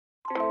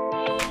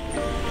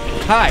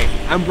Hi,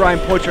 I'm Brian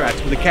Potratz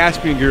with the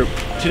Caspian Group.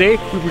 Today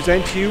we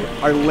present to you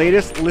our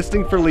latest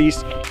listing for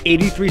lease,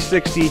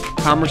 8360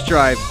 Commerce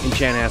Drive in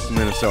Chanhassen,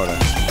 Minnesota.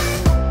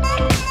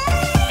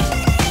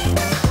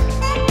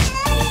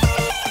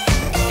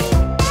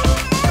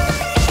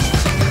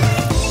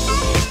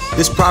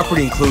 This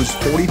property includes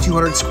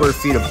 4,200 square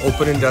feet of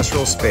open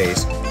industrial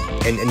space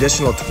and an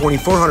additional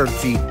 2,400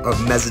 feet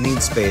of mezzanine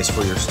space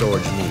for your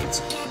storage needs.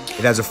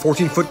 It has a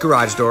 14-foot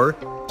garage door,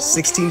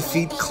 16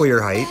 feet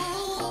clear height,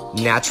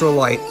 natural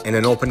light, and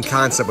an open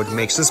concept, which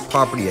makes this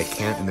property a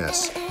can't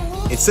miss.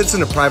 It sits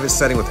in a private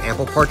setting with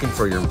ample parking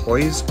for your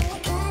employees,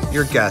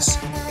 your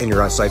guests, and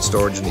your on-site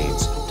storage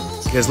needs.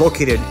 It is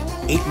located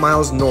 8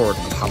 miles north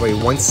of Highway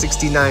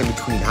 169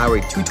 between Highway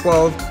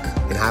 212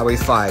 and Highway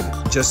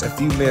 5, just a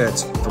few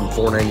minutes from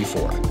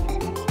 494.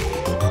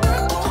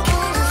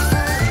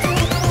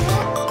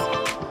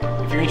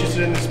 If you're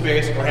interested in the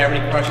space or have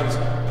any questions,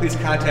 please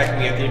contact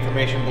me at the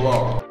information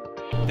below.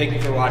 Thank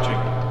you for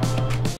watching.